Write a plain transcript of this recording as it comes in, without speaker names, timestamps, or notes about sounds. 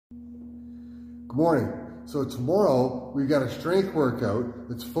Good morning. So tomorrow we've got a strength workout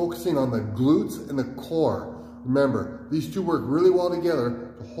that's focusing on the glutes and the core. Remember, these two work really well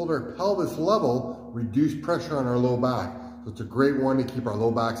together to hold our pelvis level, reduce pressure on our low back. So it's a great one to keep our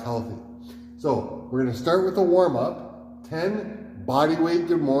low backs healthy. So we're gonna start with a warm up, 10 body weight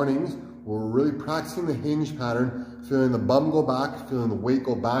good mornings, where we're really practicing the hinge pattern, feeling the bum go back, feeling the weight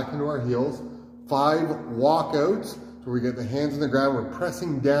go back into our heels. 5 walkouts, so we get the hands on the ground, we're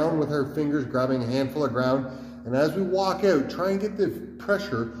pressing down with our fingers, grabbing a handful of ground. And as we walk out, try and get the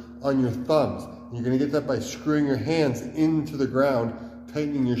pressure on your thumbs. You're gonna get that by screwing your hands into the ground,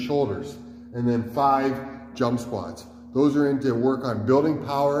 tightening your shoulders. And then 5 jump squats. Those are into work on building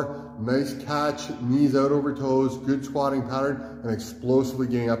power, nice catch, knees out over toes, good squatting pattern, and explosively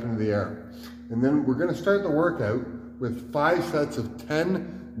getting up into the air. And then we're gonna start the workout with 5 sets of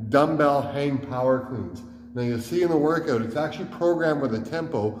 10 dumbbell hang power cleans. Now you'll see in the workout, it's actually programmed with a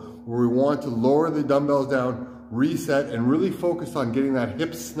tempo where we want to lower the dumbbells down, reset, and really focus on getting that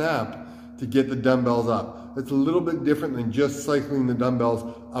hip snap to get the dumbbells up. That's a little bit different than just cycling the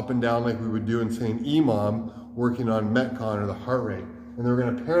dumbbells up and down like we would do in, say, an EMOM, working on Metcon or the heart rate. And then we're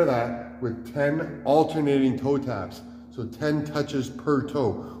gonna pair that with 10 alternating toe taps. So 10 touches per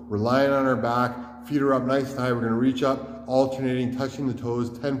toe. We're lying on our back, feet are up nice and high. We're gonna reach up, alternating, touching the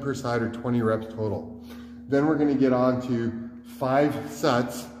toes, 10 per side or 20 reps total. Then we're gonna get on to 5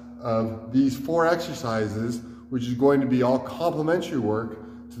 sets of these 4 exercises, which is going to be all complementary work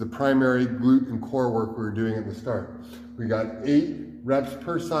to the primary glute and core work we were doing at the start. We got 8 reps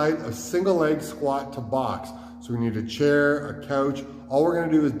per side of single leg squat to box. So we need a chair, a couch. All we're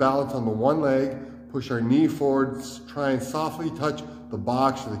gonna do is balance on the one leg, push our knee forward, try and softly touch the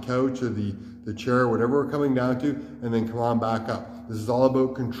box or the couch or the chair, whatever we're coming down to, and then come on back up. This is all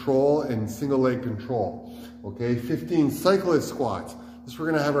about control and single leg control. Okay, 15 cyclist squats. This we're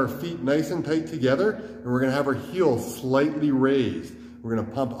gonna have our feet nice and tight together, and we're gonna have our heels slightly raised. We're gonna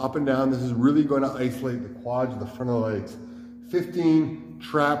pump up and down. This is really gonna isolate the quads, the front of the legs. 15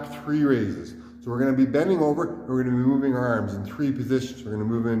 trap 3 raises. So we're gonna be bending over, and we're gonna be moving our arms in 3 positions. We're gonna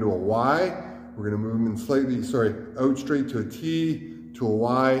move into a Y, we're gonna move them in out straight to a T, to a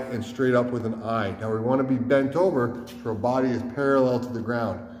Y, and straight up with an I. Now we wanna be bent over so our body is parallel to the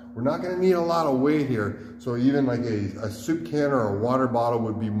ground. We're not gonna need a lot of weight here, so even like a soup can or a water bottle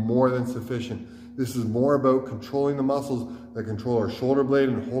would be more than sufficient. This is more about controlling the muscles that control our shoulder blade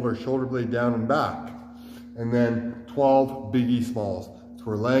and hold our shoulder blade down and back. And then 12 biggie smalls. So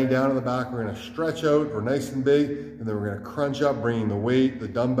we're laying down on the back, we're gonna stretch out, we're nice and big, and then we're gonna crunch up, bringing the weight, the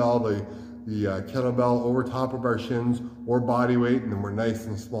dumbbell, the kettlebell over top of our shins or body weight, and then we're nice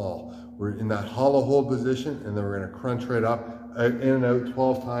and small. We're in that hollow hold position, and then we're gonna crunch right up, in and out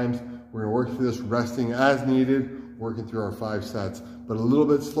 12 times. We're gonna work through this resting as needed, working through our 5 sets, but a little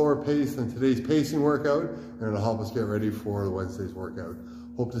bit slower pace than today's pacing workout, and it'll help us get ready for the Wednesday's workout.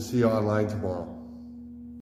 Hope to see you online tomorrow.